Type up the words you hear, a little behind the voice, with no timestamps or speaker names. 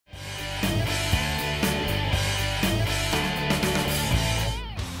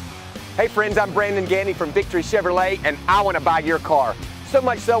Hey friends, I'm Brandon Gandy from Victory Chevrolet, and I want to buy your car. So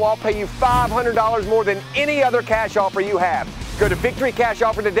much so, I'll pay you $500 more than any other cash offer you have. Go to Victory Cash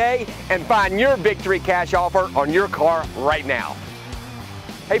Offer today and find your Victory Cash Offer on your car right now.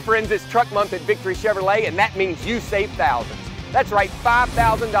 Hey friends, it's Truck Month at Victory Chevrolet, and that means you save thousands. That's right,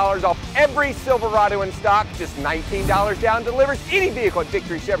 $5,000 off every Silverado in stock. Just $19 down delivers any vehicle at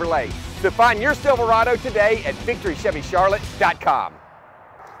Victory Chevrolet. So find your Silverado today at VictoryChevyCharlotte.com.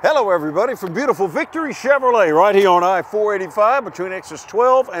 Hello everybody from beautiful Victory Chevrolet right here on I-485 between exits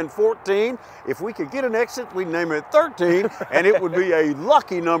 12 and 14. If we could get an exit, we'd name it 13, and it would be a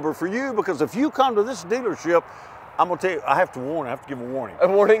lucky number for you, because if you come to this dealership, I'm gonna tell you, I have to give a warning. A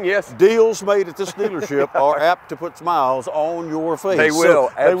warning, yes. Deals made at this dealership are apt to put smiles on your face. They will,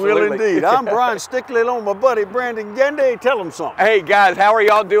 so they will indeed. I'm Brian Stickley along with my buddy Brandon Gandy. Tell them something. Hey guys, how are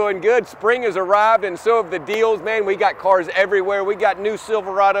y'all doing? Good. Spring has arrived, and so have the deals. Man, we got cars everywhere. We got new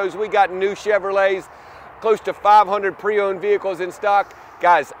Silverados, we got new Chevrolets, close to 500 pre-owned vehicles in stock.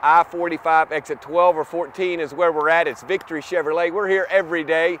 Guys, I-485 exit 12 or 14 is where we're at. It's Victory Chevrolet. We're here every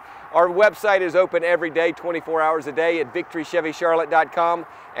day. Our website is open every day, 24 hours a day at VictoryChevyCharlotte.com,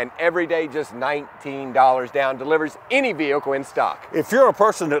 and every day just $19 down delivers any vehicle in stock. If you're a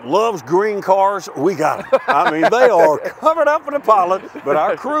person that loves green cars, we got them. I mean, they are covered up in a pilot, but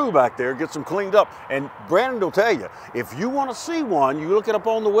our crew back there gets them cleaned up. And Brandon will tell you, if you want to see one, you look it up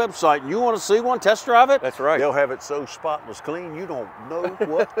on the website, and you want to see one, test drive it. That's right. They'll have it so spotless clean, you don't know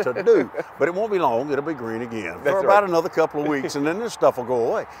what to do. But it won't be long, it'll be green again for about another couple of weeks, and then this stuff will go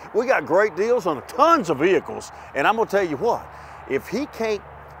away. We got great deals on tons of vehicles, and I'm gonna tell you what, if he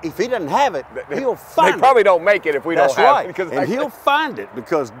doesn't have it, he'll find it. They probably don't make it if we don't have it. That's right, and he'll find it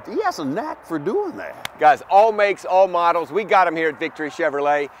because he has a knack for doing that. Guys, all makes, all models, we got them here at Victory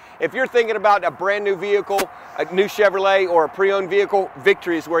Chevrolet. If you're thinking about a brand new vehicle, a new Chevrolet or a pre-owned vehicle,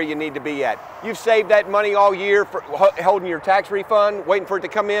 Victory is where you need to be at. You've saved that money all year for holding your tax refund, waiting for it to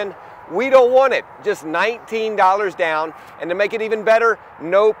come in. We don't want it. Just $19 down, and to make it even better,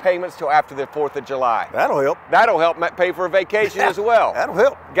 no payments till after the 4th of July. That'll help. That'll help pay for a vacation as well. That'll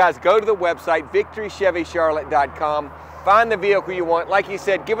help. Guys, go to the website, VictoryChevyCharlotte.com. Find the vehicle you want. Like he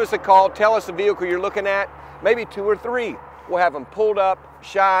said, give us a call. Tell us the vehicle you're looking at, maybe 2 or 3. We'll have them pulled up,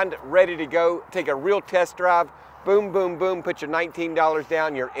 shined, ready to go. Take a real test drive. Boom, boom, boom, put your $19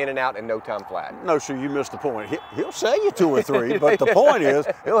 down, you're in and out in no time flat. No, sir, you missed the point. He'll sell you 2 or 3, but the point is,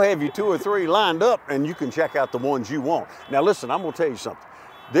 he'll have you 2 or 3 lined up, and you can check out the ones you want. Now listen, I'm gonna tell you something.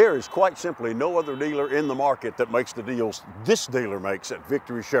 There is quite simply no other dealer in the market that makes the deals this dealer makes at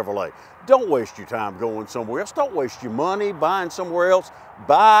Victory Chevrolet. Don't waste your time going somewhere else. Don't waste your money buying somewhere else.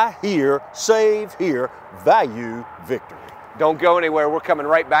 Buy here, save here, value Victory. Don't go anywhere. We're coming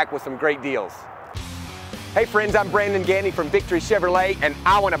right back with some great deals. Hey friends, I'm Brandon Gandy from Victory Chevrolet, and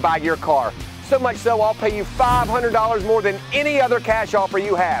I want to buy your car. So much so, I'll pay you $500 more than any other cash offer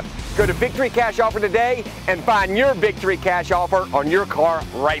you have. Go to Victory Cash Offer today and find your Victory Cash Offer on your car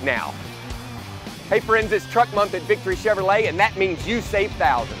right now. Hey friends, it's Truck Month at Victory Chevrolet, and that means you save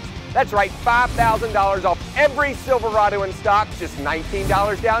thousands. That's right, $5,000 off every Silverado in stock. Just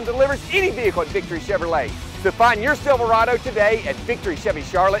 $19 down delivers any vehicle at Victory Chevrolet. So find your Silverado today at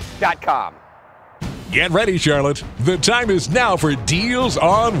VictoryChevyCharlotte.com. Get ready, Charlotte. The time is now for Deals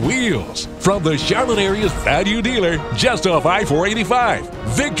on Wheels. From the Charlotte area's value dealer, just off I-485,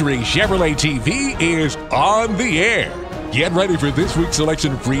 Victory Chevrolet TV is on the air. Get ready for this week's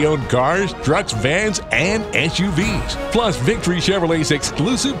selection of pre-owned cars, trucks, vans, and SUVs. Plus Victory Chevrolet's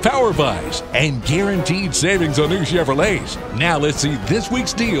exclusive power buys and guaranteed savings on new Chevrolets. Now let's see this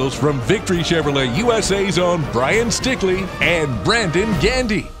week's deals from Victory Chevrolet USA's own Brian Stickley and Brandon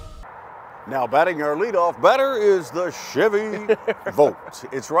Gandy. Now, batting our leadoff batter is the Chevy Volt.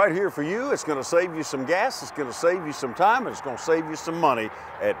 It's right here for you. It's going to save you some gas, it's going to save you some time, and it's going to save you some money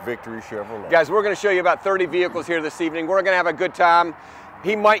at Victory Chevrolet. Guys, we're going to show you about 30 vehicles here this evening. We're going to have a good time.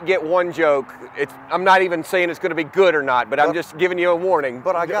 He might get one joke. I'm not even saying it's going to be good or not, but I'm just giving you a warning.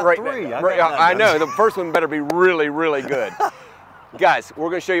 But I got 3. I know. The first one better be really, really good. Guys, we're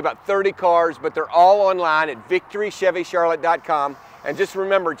going to show you about 30 cars, but they're all online at VictoryChevyCharlotte.com. And just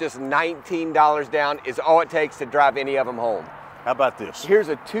remember, just $19 down is all it takes to drive any of them home. How about this? Here's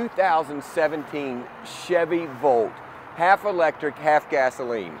a 2017 Chevy Volt, half electric, half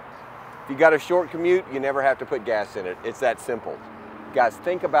gasoline. If you got a short commute, you never have to put gas in it. It's that simple. Guys,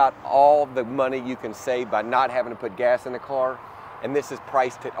 think about all the money you can save by not having to put gas in the car. and this is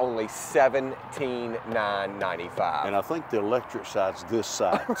priced at only $17,995. And I think the electric side's this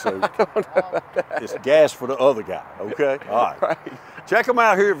side, so it's gas for the other guy, okay? All right. Right. Check them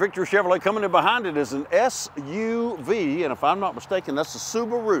out here at Victory Chevrolet. Coming in behind it is an SUV, and if I'm not mistaken, that's a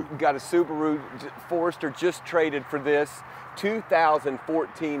Subaru. Got a Subaru Forester, just traded for this.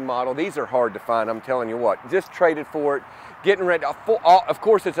 2014 model. These are hard to find, I'm telling you what. Just traded for it. Getting ready. Of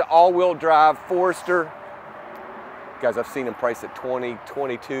course, it's an all-wheel drive Forester. Guys, I've seen them priced at $20,000,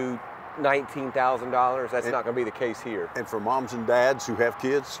 $22,000, $19,000. That's not going to be the case here. And for moms and dads who have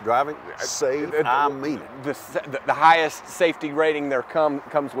kids driving, safe, I mean it. The highest safety rating there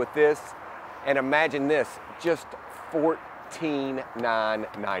comes with this. And imagine this, just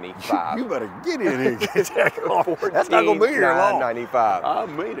 $14,995. You better get in here and get that car. That's not going to be here long. $14,995. I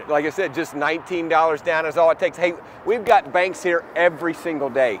mean it. Like I said, just $19 down is all it takes. Hey, we've got banks here every single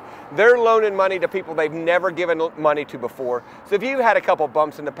day. They're loaning money to people they've never given money to before. So if you've had a couple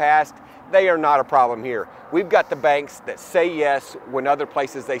bumps in the past, they are not a problem here. We've got the banks that say yes when other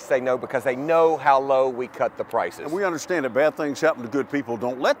places they say no because they know how low we cut the prices. And we understand that bad things happen to good people.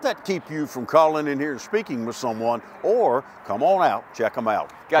 Don't let that keep you from calling in here and speaking with someone, or come on out, check them out.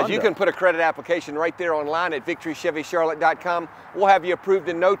 Guys, you can put a credit application right there online at victorychevycharlotte.com. We'll have you approved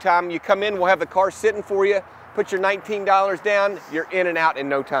in no time. You come in, we'll have the car sitting for you. Put your $19 down, you're in and out in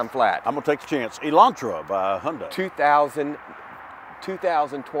no time flat. I'm gonna take a chance. Elantra by Hyundai.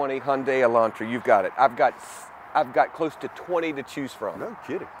 2020 Hyundai Elantra, you've got it. I've got close to 20 to choose from. No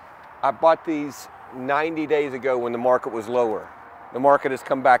kidding. I bought these 90 days ago when the market was lower. The market has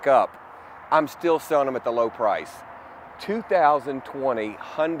come back up. I'm still selling them at the low price. 2020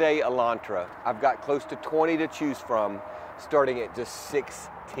 Hyundai Elantra, I've got close to 20 to choose from, starting at just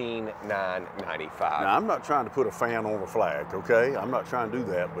 $16,995. Now, I'm not trying to put a fan on a flag, okay? I'm not trying to do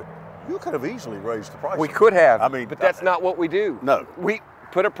that, but you could have easily raised the price. We could have, I mean, but that's not what we do. No. We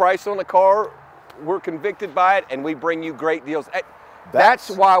put a price on the car, we're convicted by it, and we bring you great deals. That's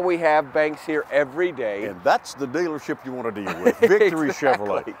why we have banks here every day. And that's the dealership you want to deal with, Victory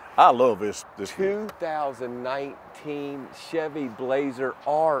Chevrolet. I love this 2019 Chevy Blazer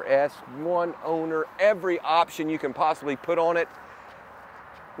RS, one owner, every option you can possibly put on it.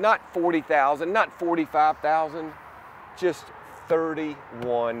 Not 40,000, not 45,000, just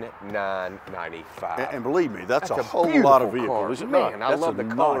 $31,995. And believe me, that's a whole beautiful lot of vehicles, car. isn't it? Man, I love the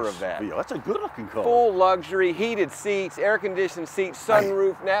color of that. Vehicle. That's a good looking car. Full luxury, heated seats, air conditioned seats,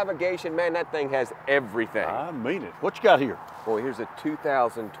 sunroof, navigation. Man, that thing has everything. I mean it. What you got here? Boy, here's a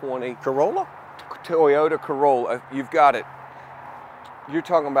 2020 Corolla? Toyota Corolla. You've got it. You're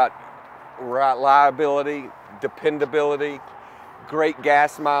talking about reliability, dependability, great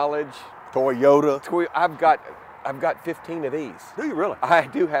gas mileage. Toyota. I've got 15 of these. Do you really? I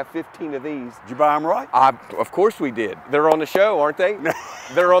do have 15 of these. Did you buy them right? Of course we did. They're on the show, aren't they?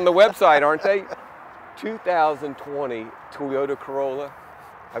 They're on the website, aren't they? 2020 Toyota Corolla.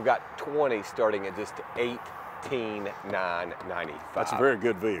 I've got 20 starting at just $18,995. That's a very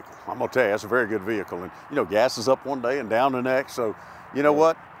good vehicle. I'm gonna tell you, that's a very good vehicle. And you know, gas is up one day and down the next. So you know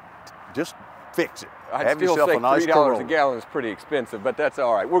what? Just fix it. I'd Have still yourself say a nice $3 Corolla. a gallon is pretty expensive, but that's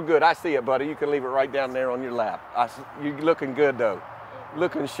all right. We're good. I see it, buddy. You can leave it right down there on your lap. You're looking good, though.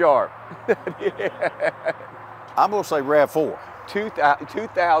 Looking sharp. I'm going to say RAV4.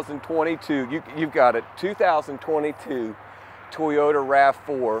 2022, you've got it. 2022 Toyota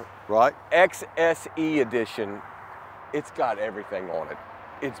RAV4. Right. XSE edition. It's got everything on it.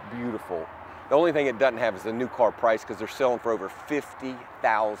 It's beautiful. The only thing it doesn't have is the new car price because they're selling for over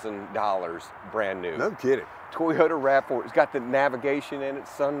 $50,000 brand new. No kidding. Toyota RAV4. It's got the navigation in it,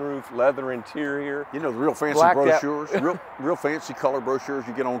 sunroof, leather interior. You know the real fancy brochures, real fancy color brochures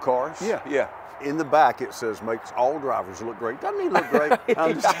you get on cars? Yeah. In the back it says, makes all drivers look great. Doesn't he look great?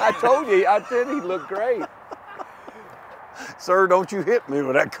 I told you, I said he looked great. Sir, don't you hit me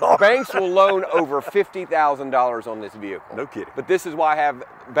with that car. Banks will loan over $50,000 on this vehicle. No kidding. But this is why I have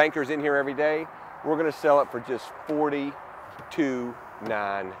bankers in here every day. We're going to sell it for just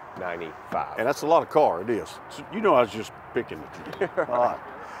 $42,995. And that's a lot of car, it is. So, you know I was just picking at you. All right.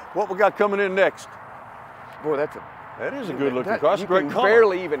 What we got coming in next? Boy, that is a good looking car. That's a great you car. can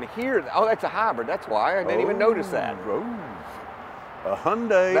barely even hear that. Oh, that's a hybrid. That's why. I didn't even notice that. Oh. A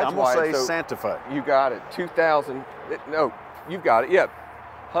Hyundai, I'm going to say Santa Fe. You got it. 2000. No, you've got it. Yep.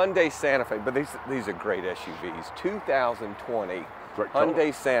 Hyundai Santa Fe. But these are great SUVs. 2020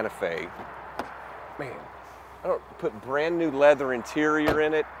 Hyundai Santa Fe. Man, I don't put brand new leather interior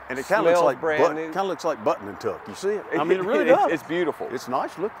in it. And it kind of looks like brand new. Kind of looks like button and tuck. You see it? I mean, it really does. It's beautiful. It's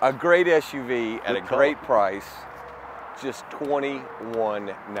nice look. A great SUV at a great price. just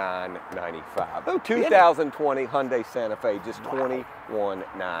 $21,995. No kidding. 2020 Hyundai Santa Fe, just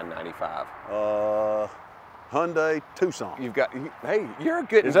 $21,995. Hyundai Tucson. You've got, hey, you're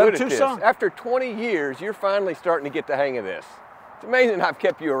getting Is that good a at this. Tucson? After 20 years, you're finally starting to get the hang of this. It's amazing I've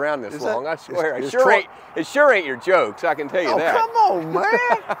kept you around this long. I swear. It sure ain't your jokes, I can tell you that. Oh, come on,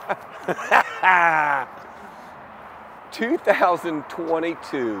 man.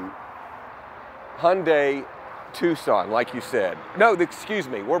 2022 Hyundai Tucson, like you said. No, excuse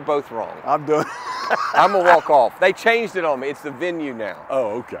me, we're both wrong. I'm done. I'm gonna walk off. They changed it on me. It's the Venue now.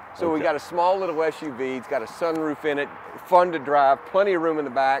 Oh, okay. So okay. we got a small little SUV. It's got a sunroof in it, fun to drive, plenty of room in the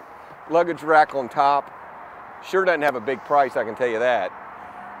back, luggage rack on top. Sure doesn't have a big price, I can tell you that.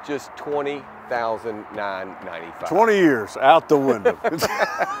 Just $20,995. 20 years out the window.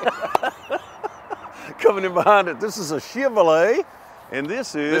 Coming in behind it, this is a Chevrolet, and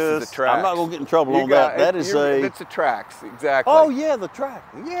this is a Trax. I'm not gonna get in trouble on that. That is It's a Trax, exactly. Oh yeah, the Trax.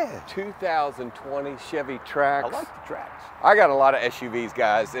 Yeah. 2020 Chevy Trax. I like the Trax. I got a lot of SUVs,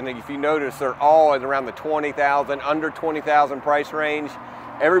 guys, and if you notice, they're all at around the 20,000, under 20,000 price range.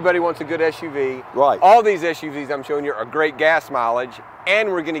 Everybody wants a good SUV. Right. All these SUVs I'm showing you are great gas mileage, and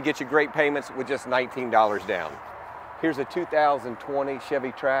we're going to get you great payments with just $19 down. Here's a 2020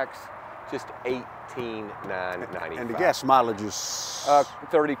 Chevy Trax, just $18,995. And the gas mileage is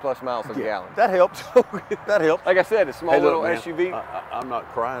 30 plus miles a gallon. That helps. That helps. Like I said, a small Hey, look, little man, SUV. I'm not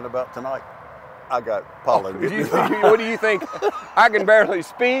crying about tonight. I got pollen. What do you think? I can barely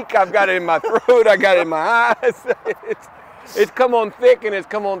speak. I've got it in my throat. I got it in my eyes. It's come on thick, and it's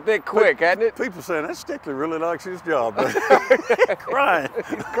come on thick quick, hasn't it? People saying that Stickler really likes his job. Crying.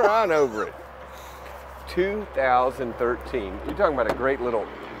 He's crying over it. 2013. You're talking about a great little,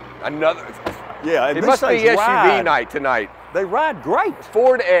 another. Yeah, and It this must be thing's SUV ride. night tonight. They ride great.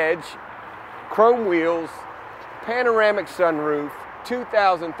 Ford Edge, chrome wheels, panoramic sunroof,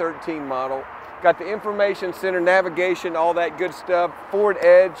 2013 model. Got the information center, navigation, all that good stuff. Ford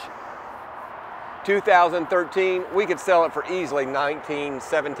Edge, 2013. We could sell it for easily $19,000,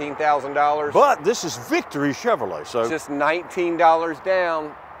 $17,000. But this is Victory Chevrolet, so Just $19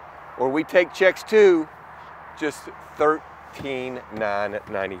 down, or we take checks too. Just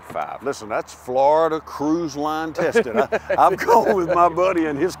 $13,995. listen, that's Florida Cruise Line tested. I've gone with my buddy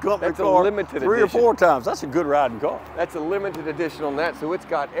in his company That's a car limited 3 or edition. 4 times. That's a good riding car. That's a limited edition on that, so it's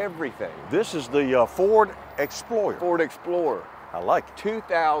got everything. This is the Ford Explorer. Ford Explorer, I like it.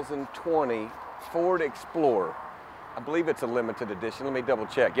 2020 Ford Explorer. I believe it's a limited edition. Let me double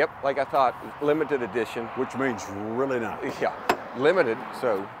check. Yep, like I thought, limited edition. Which means really nice. Yeah, limited,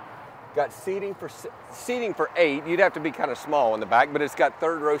 so got seating for 8. You'd have to be kind of small in the back, but it's got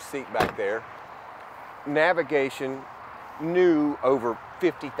 3rd row seat back there. Navigation, new, over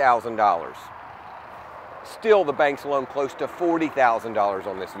 $50,000. Still, the bank's loan close to $40,000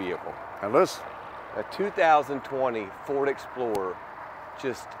 on this vehicle. And listen, A 2020 Ford Explorer,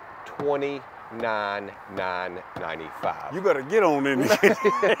 just $29,995. you better get on in here.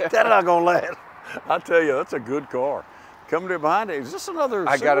 That's not gonna last. I tell you, that's a good car. Coming in behind it, is this another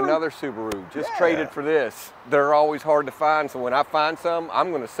I got Subaru? another Subaru, just Yeah. traded for this. They're always hard to find, so when I find some,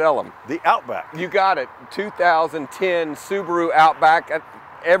 I'm gonna sell them. The Outback. You got it, 2010 Subaru Outback.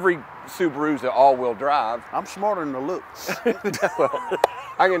 Every Subaru's an all-wheel drive. I'm smarter than the looks. Well,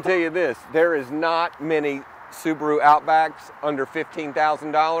 I can tell you this, there is not many Subaru Outbacks under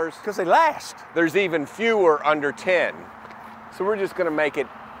 $15,000. Because they last. There's even fewer under 10. So we're just gonna make it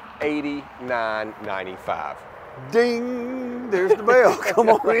 $89,995. Ding, there's the bell. Come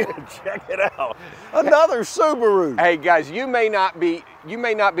on in and check it out. Another Subaru. Hey guys, you may not be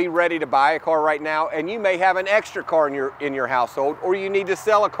ready to buy a car right now, and you may have an extra car in your household, or you need to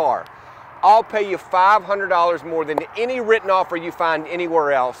sell a car. I'll pay you $500 more than any written offer you find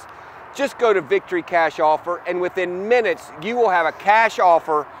anywhere else. Just go to Victory Cash Offer, and within minutes, you will have a cash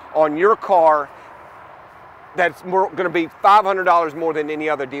offer on your car that's going to be $500 more than any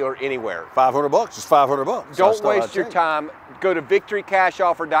other dealer anywhere. $500 is $500. Don't waste your time. Go to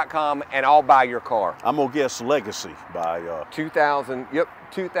victorycashoffer.com and I'll buy your car. I'm gonna guess Legacy by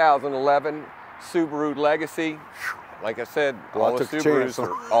 2011 Subaru Legacy. Like I said, Well, all I the took a chance. Subarus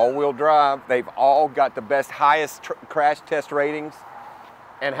are all-wheel drive. They've all got the best, highest crash test ratings.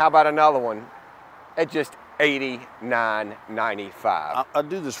 And how about another one at just $89,995? I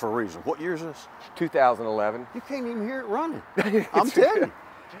do this for a reason. What year is this? 2011. You can't even hear it running. I'm telling you.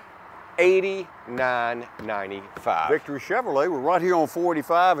 $89.95. Victory Chevrolet, we're right here on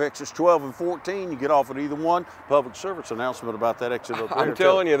 485, exits 12 and 14. You get off at either one. Public service announcement about that exit up there. I'm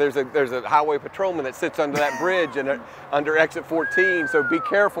telling you, there's a highway patrolman that sits under that bridge and under exit 14, so be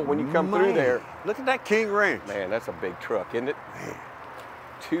careful when you come through there. Look at that King Ranch. Man, that's a big truck, isn't it? Man.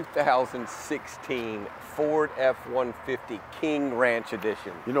 2016 Ford F-150 King Ranch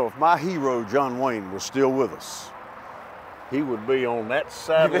Edition. You know, if my hero, John Wayne, was still with us, he would be on that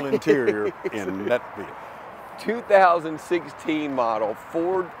saddle interior in that vehicle. 2016 model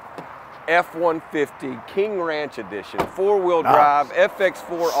Ford F-150 King Ranch Edition, four-wheel drive,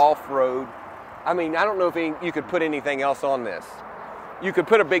 FX4 off-road. I mean, I don't know if you could put anything else on this. You could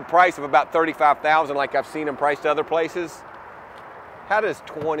put a big price of about $35,000 like I've seen them priced other places. How does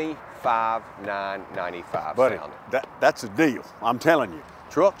 $25,995 sound? That's a deal, I'm telling you.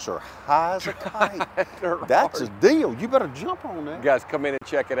 Trucks are high as a kite. That's a deal. You better jump on that. You guys come in and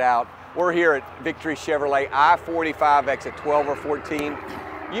check it out. We're here at Victory Chevrolet, I-45 exit 12 or 14.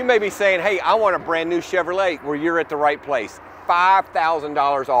 You may be saying, hey, I want a brand new Chevrolet. Well, you're at the right place.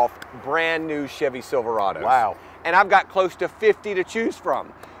 $5,000 off brand new Chevy Silverados. Wow. And I've got close to 50 to choose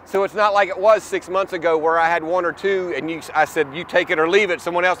from. So it's not like it was 6 months ago where I had one or two and I said, you take it or leave it,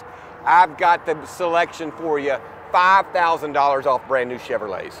 someone else. I've got the selection for you. $5,000 off brand new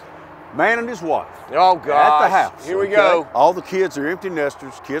Chevrolets. Man and his wife. Oh, gosh. At the house. Here we go. All the kids are empty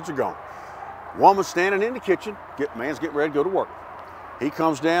nesters. Kids are gone. Woman's standing in the kitchen. Man's getting ready to go to work. He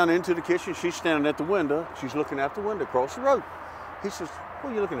comes down into the kitchen. She's standing at the window. She's looking out the window across the road. He says,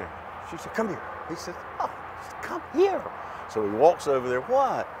 what are you looking at? She said, come here. He said, oh, come here. So he walks over there.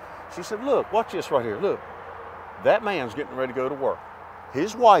 What? She said, look, watch this right here. Look, that man's getting ready to go to work.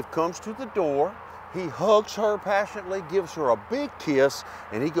 His wife comes to the door. He hugs her passionately, gives her a big kiss,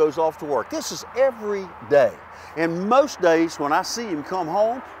 and he goes off to work. This is every day. And most days when I see him come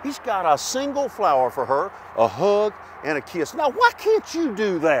home, he's got a single flower for her, a hug, and a kiss. Now, why can't you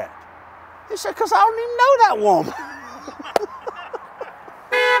do that? He said, because I don't even know that woman.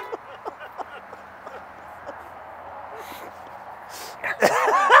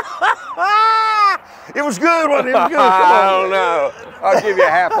 It was good, wasn't it? It was good. I don't know. I'll give you a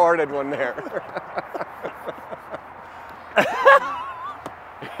half-hearted one there.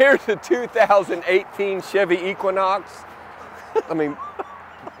 Here's the 2018 Chevy Equinox. I mean,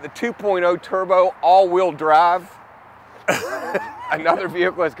 the 2.0 turbo, all-wheel drive. Another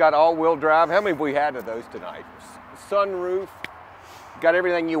vehicle that's got all-wheel drive. How many have we had of those tonight? Sunroof, got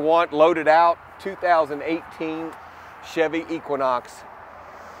everything you want loaded out. 2018 Chevy Equinox.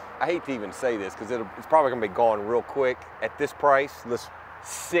 I hate to even say this because it's probably going to be gone real quick at this price. Listen.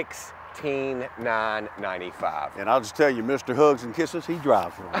 $16,995. And I'll just tell you, Mr. Hugs and Kisses, he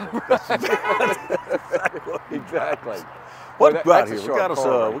drives one. Exactly. What about here? We got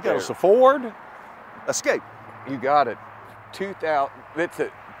us a Ford Escape. You got it. 2000. It's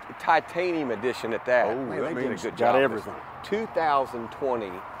a titanium edition at that. Oh, man, that they did a means good got job. everything.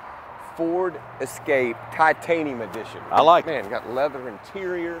 2020 Ford Escape titanium edition. I like it. Man, got leather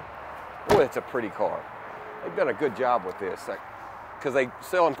interior. Boy, it's a pretty car. They've done a good job with this because they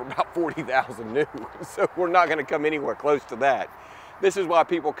sell them for about $40,000 new. So we're not going to come anywhere close to that. This is why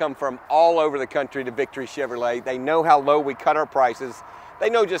people come from all over the country to Victory Chevrolet. They know how low we cut our prices. They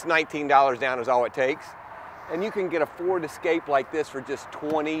know just $19 down is all it takes. And you can get a Ford Escape like this for just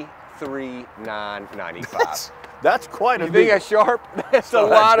 $23,995. That's quite a deal. deal. You think that's sharp? That's a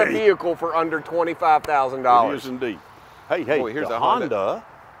lot of vehicle for under $25,000. It is indeed. Hey, boy, here's the a Honda. CRV.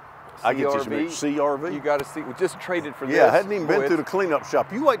 I get you some CRV. You got to see. We just traded for this. Yeah, I hadn't even been through the cleanup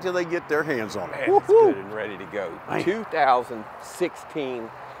shop. You wait till they get their hands on it. Man, it's good and ready to go. Man. 2016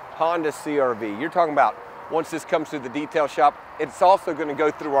 Honda CRV. You're talking about once this comes through the detail shop, it's also going to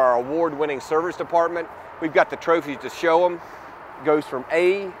go through our award-winning service department. We've got the trophies to show them. It goes from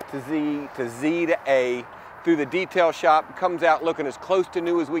A to Z to Z to A through the detail shop. Comes out looking as close to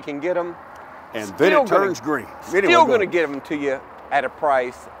new as we can get them. And then it turns green. Still going to get them to you at a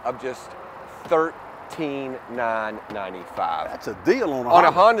price of just $13,995. That's a deal on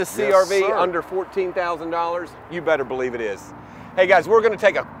a Honda CRV under $14,000. You better believe it is. Hey guys, we're going to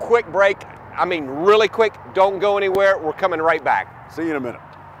take a quick break. I mean, really quick. Don't go anywhere. We're coming right back. See you in a minute.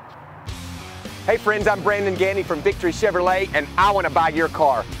 Hey friends, I'm Brandon Gandy from Victory Chevrolet, and I want to buy your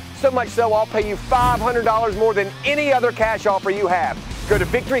car. So much so, I'll pay you $500 more than any other cash offer you have. Go to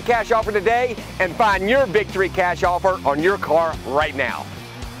Victory Cash Offer today and find your Victory Cash Offer on your car right now.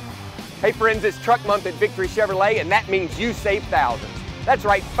 Hey friends, it's Truck Month at Victory Chevrolet, and that means you save thousands. That's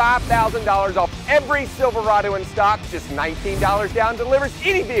right, $5,000 off every Silverado in stock. Just $19 down delivers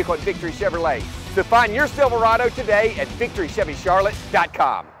any vehicle at Victory Chevrolet. So find your Silverado today at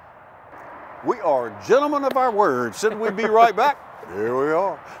VictoryChevyCharlotte.com. We are gentlemen of our word. Said we'd be right back. Here we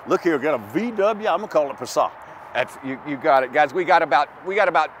are. Look here, got a VW. I'm gonna call it Passat. That's you got it, guys. We got about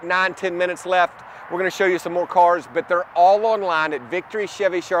 9-10 minutes left. We're gonna show you some more cars, but they're all online at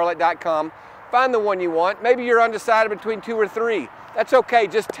victorychevycharlotte.com. Find the one you want. Maybe you're undecided between 2 or 3. That's okay.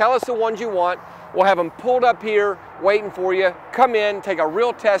 Just tell us the ones you want. We'll have them pulled up here waiting for you. Come in, take a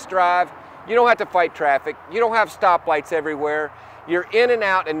real test drive. You don't have to fight traffic. You don't have stoplights everywhere. You're in and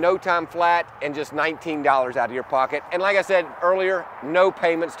out in no time flat and just $19 out of your pocket. And like I said earlier, no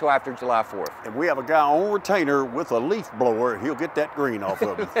payments till after July 4th. And we have a guy on retainer with a leaf blower, and he'll get that green off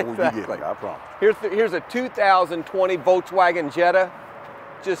of it before Exactly. you get it, I promise. Here's a 2020 Volkswagen Jetta,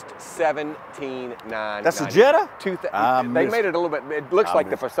 just $17,990. That's a Jetta? They made it a little bit, it looks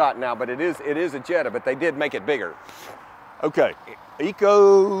like the Passat now, but it is a Jetta, but they did make it bigger. Okay,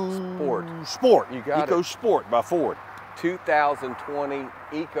 Sport. You got Eco it. Sport by Ford. 2020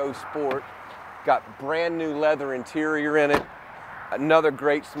 Eco Sport, got brand new leather interior in it, another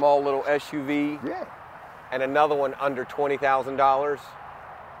great small little SUV, Yeah. and another one under $20,000,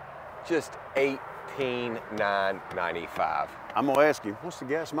 just $18,995. I'm gonna ask you, what's the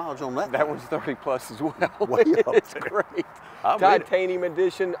gas mileage on that? That one's 30 plus as well. Way up It's there. great. I read it. Titanium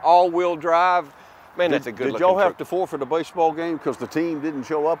edition, all-wheel drive. Man, that's a good Did looking y'all have truck. to forfeit a baseball game because the team didn't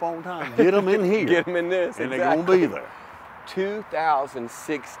show up on time? Get them in here. Get them in this, And exactly. they're gonna be there.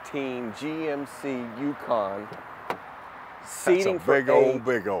 2016 GMC Yukon. That's Seating a for big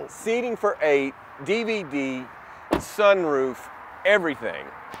 8. old. Seating for 8, DVD, sunroof, everything,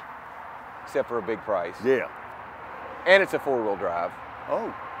 except for a big price. Yeah. And it's a 4-wheel drive.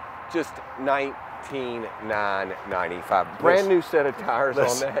 Oh. Just $19,995. Brand new set of tires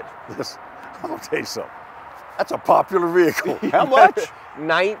on that. Listen, I'm gonna tell you something. That's a popular vehicle. How much?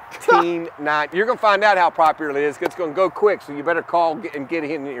 $19,900. You're gonna find out how popular it is. It's gonna go quick, so you better call and get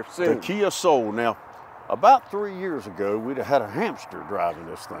in here The soon. Kia Soul. Now, about 3 years ago, we'd have had a hamster driving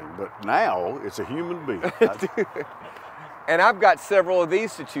this thing, but now it's a human being. And I've got several of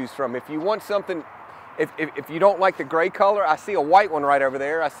these to choose from. If you want something, if you don't like the gray color, I see a white one right over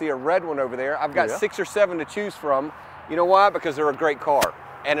there. I see a red one over there. I've got 6 or 7 to choose from. You know why? Because they're a great car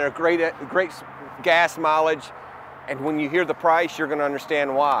and a great gas mileage. And when you hear the price, you're going to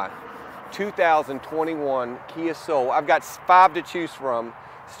understand why. 2021 Kia Soul. I've got 5 to choose from,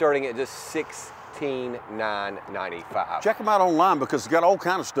 starting at just $16,995. Check them out online because it's got all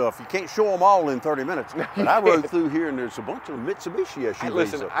kind of stuff. You can't show them all in 30 minutes. But I rode through here and there's a bunch of Mitsubishi SUVs. Hey,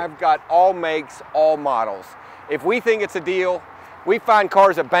 listen, up there. I've got all makes, all models. If we think it's a deal, we find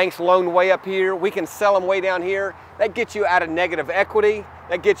cars that banks loan way up here. We can sell them way down here. That gets you out of negative equity.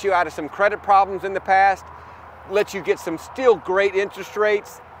 That gets you out of some credit problems in the past. Lets you get some still great interest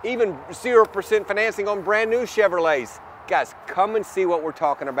rates, even 0% financing on brand new Chevrolets. Guys, come and see what we're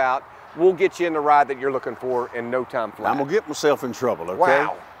talking about. We'll get you in the ride that you're looking for in no time flat. I'm gonna get myself in trouble, okay?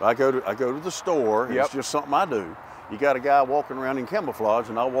 Wow. I go to the store, and it's just something I do. You got a guy walking around in camouflage,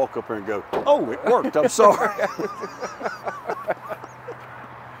 and I'll walk up there and go, oh, it worked, I'm sorry.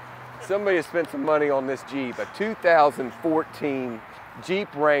 Somebody has spent some money on this Jeep, a 2014 Jeep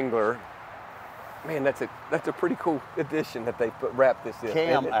Wrangler. Man, that's a pretty cool addition that they wrapped this in.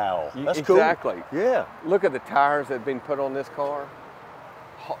 Cam Owl. That's exactly. cool. Yeah. Look at the tires that have been put on this car.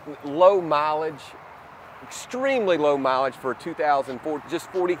 Low mileage, extremely low mileage for 2004, just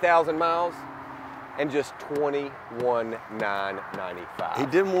 40,000 miles, and just $21,995. He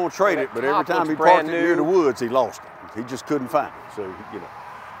didn't want to trade it, but every top time he looks parked it brand near the new. woods, he lost it. He just couldn't find it. So, you know,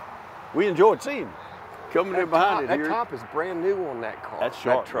 we enjoyed seeing him. Coming in behind it That here. top is brand new on that car. That's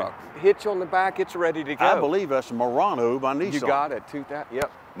sharp, that truck. Hitch on the back, it's ready to go. I believe that's a Murano by Nissan. You got it. 2000. Yep.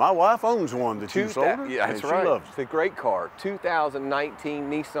 My wife owns one that you sold her, Yeah, and that's she right. loves It's a great car.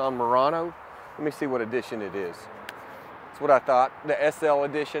 2019 Nissan Murano. Let me see what edition it is. That's what I thought. The SL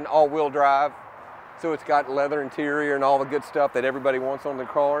edition, all-wheel drive. So it's got leather interior and all the good stuff that everybody wants on their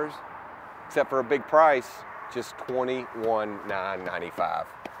cars, except for a big price, just $21,995.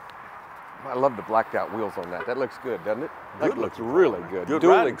 I love the blacked out wheels on that. That looks good, doesn't it? That looks really good. Good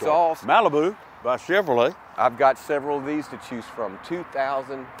Dual riding car. exhaust. Malibu by Chevrolet. I've got several of these to choose from.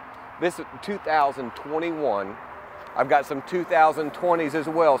 2000, this is 2021. I've got some 2020s as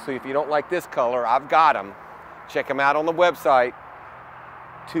well, so if you don't like this color, I've got them. Check them out on the website.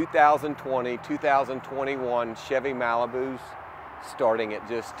 2020, 2021 Chevy Malibus, starting at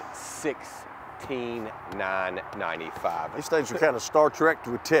just $16,995. These things are kind of Star Trek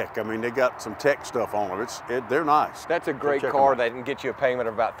with tech. I mean, they got some tech stuff on them. They're nice. That's a great check car 'em out. that can get you a payment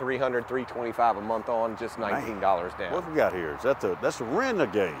of about $300, $325 a month on, just $19 down. What have we got here? Is that that's a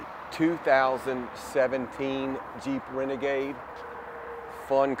Renegade? 2017 Jeep Renegade,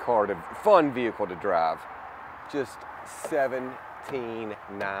 fun vehicle to drive. Just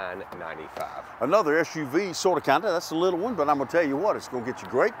 $17,995. Another SUV, sort of, kind of, that's a little one, but I'm gonna tell you what, it's gonna get you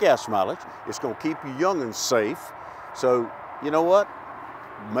great gas mileage. It's gonna keep you young and safe. So, you know what?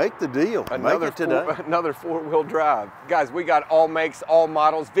 Make the deal. Make it today. Another four-wheel drive. Guys, we got all makes, all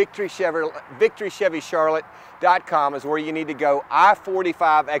models. Victory Chevy Charlotte.com is where you need to go.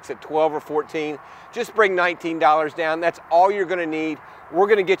 I-45 exit 12 or 14. Just bring $19 down. That's all you're gonna need. We're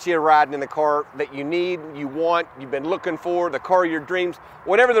gonna get you a ride in the car that you need, you want, you've been looking for, the car of your dreams.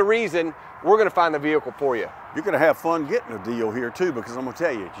 Whatever the reason, we're gonna find the vehicle for you. You're gonna have fun getting a deal here too, because I'm gonna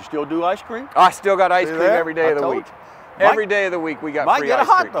tell you, you still do ice cream? I still got ice cream every day of the week. Every day of the week we got free ice cream. Might get a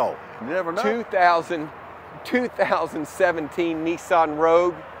hot dog. You never know. 2017 Nissan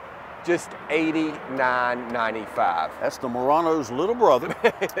Rogue, just $89.95. That's the Murano's little brother,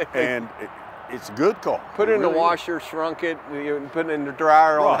 and it's a good car. Put it in the washer, shrunk it, put it in the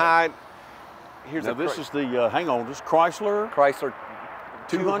dryer on high. Here's now this is the, hang on, this Chrysler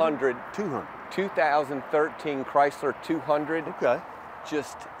 200. 200. 2013 Chrysler 200. Okay.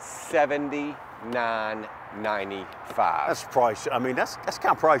 Just $79.95. That's price. I mean, that's the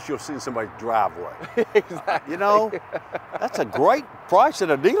kind of price you'll see in somebody's driveway. Exactly. You know, that's a great price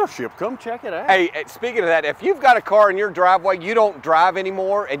at a dealership. Come check it out. Hey, speaking of that, if you've got a car in your driveway you don't drive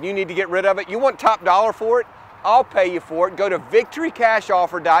anymore and you need to get rid of it, you want top dollar for it, I'll pay you for it. Go to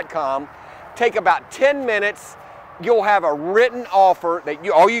victorycashoffer.com. Take about 10 minutes. You'll have a written offer that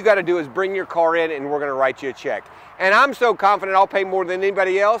all you got to do is bring your car in and we're going to write you a check. And I'm so confident I'll pay more than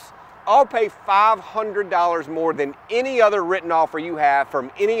anybody else. I'll pay $500 more than any other written offer you have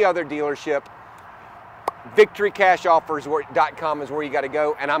from any other dealership. VictoryCashOffers.com is where you got to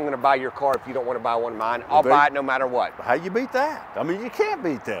go, and I'm going to buy your car if you don't want to buy one of mine. I'll buy it no matter what. How you beat that? I mean, you can't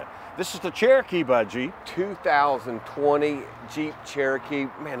beat that. This is the Cherokee by Jeep. 2020 Jeep Cherokee.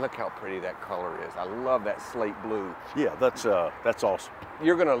 Man, look how pretty that color is. I love that slate blue. Yeah, that's awesome.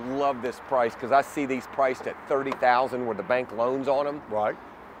 You're going to love this price because I see these priced at $30,000 where the bank loans on them. Right.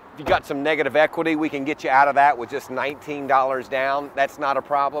 If you got some negative equity, we can get you out of that with just $19 down. That's not a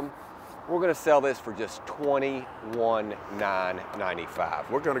problem. We're going to sell this for just $21,995.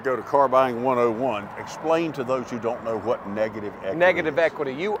 We're going to go to Car Buying 101. Explain to those who don't know what negative equity Negative is.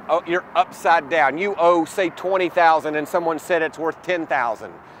 equity. You're upside down. You owe, say, $20,000 and someone said it's worth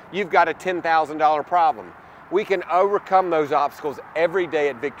 $10,000. You've got a $10,000 problem. We can overcome those obstacles every day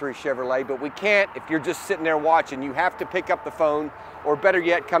at Victory Chevrolet, but we can't if you're just sitting there watching. You have to pick up the phone, or better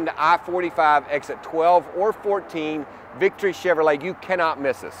yet, come to I-45 exit 12 or 14, Victory Chevrolet. You cannot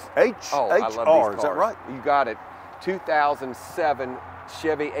miss us. HR, I love these cars. Is that right? You got it. 2007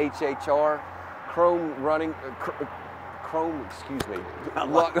 Chevy HHR, chrome running,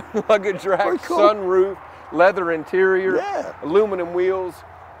 luggage rack, cool. sunroof, leather interior, Yeah. aluminum wheels,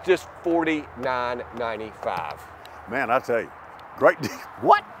 just $49.95. Man, I tell you, great deal.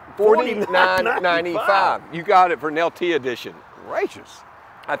 What? $49.95. You got it for an LT edition. Gracious.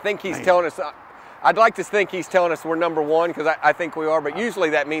 I think he's telling us, I'd like to think he's telling us we're number one because I think we are, but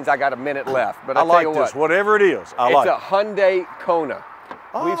usually that means I got a minute left. But I like this, whatever it is. It's a Hyundai Kona.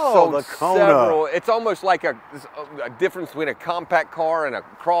 We've sold the Kona. several. It's almost like a difference between a compact car and a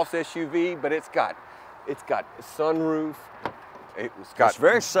cross SUV, but it's got sunroof. It's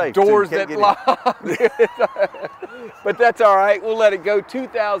very safe. Doors that lock. But that's all right. We'll let it go.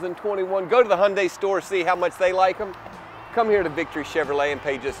 2021. Go to the Hyundai store, see how much they like them. Come here to Victory Chevrolet and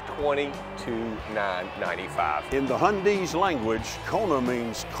pay just $22,995. In the Hyundai's language, Kona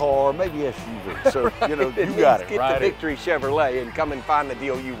means car, maybe SUV. So, you know, you got it, Get right? to Victory Chevrolet and come and find the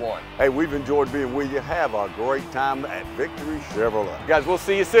deal you want. Hey, we've enjoyed being with you. Have a great time at Victory Chevrolet. Guys, we'll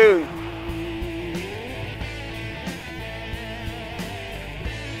see you soon.